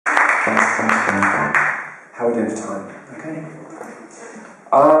How are we doing for time? Okay.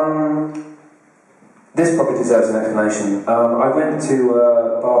 This probably deserves an explanation. I went to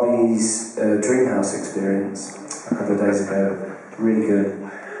Barbie's Dreamhouse experience a couple of days ago. Really good.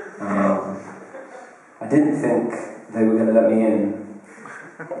 I didn't think they were going to let me in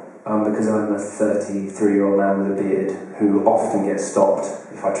because I'm a 33-year-old man with a beard who often gets stopped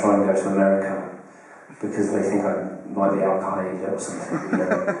if I try and go to America because they think I might be Al-Qaeda or something, you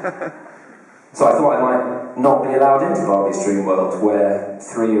know. So I thought I might not be allowed into Barbie's Dream World, where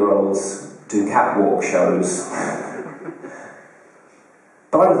 3-year-olds do catwalk shows.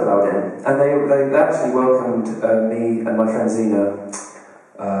 But I was allowed in, and they actually welcomed me and my friend Zena,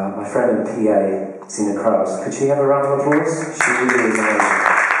 my friend and PA, Zena Kraus. Could she have a round of applause? She really is amazing.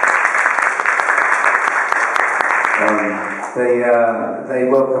 They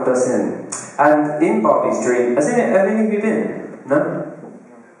welcomed us in. And in Barbie's Dream, have any of you been? No?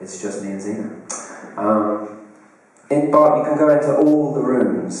 It's just me and Zena. In Barbie, you can go into all the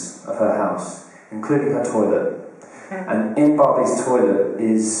rooms of her house, including her toilet. And in Barbie's toilet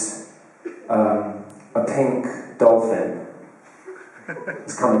is a pink dolphin.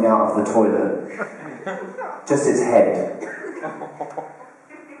 It's coming out of the toilet. Just its head.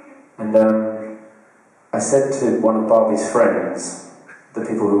 And I said to one of Barbie's friends, the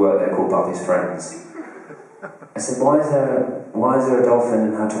people who work there called Barbie's friends, I said, why is there a dolphin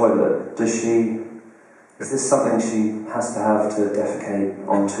in her toilet? Is this something she has to have to defecate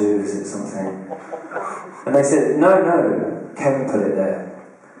onto? Is it something? And they said, no, Ken put it there.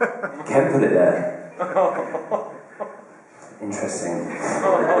 Ken put it there. Interesting.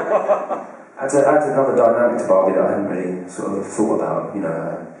 Adds another dynamic to Barbie that I hadn't really sort of thought about, you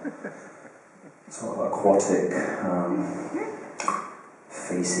know, sort of aquatic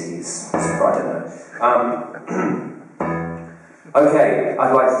feces. I don't know. Okay,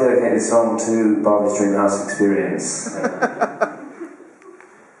 I'd like to dedicate this song to Barbie's Dreamhouse experience.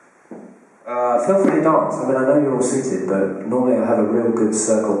 Feel free to dance. I mean, I know you're all seated, but normally I have a real good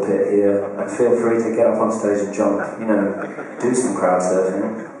circle pit here, and feel free to get up on stage and jump, you know, do some crowd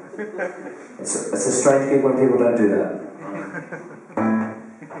surfing. It's a strange gig when people don't do that.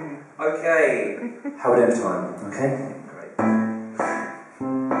 Okay, how are we doing for time? Okay? Great.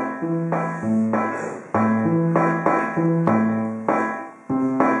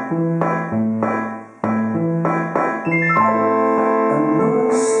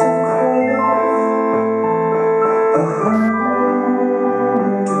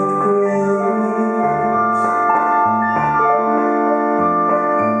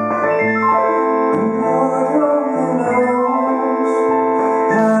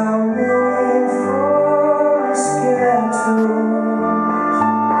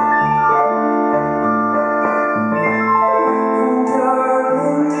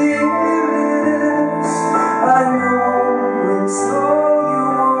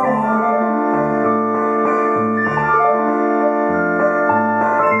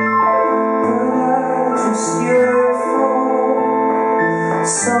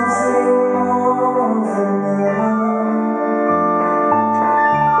 Something more than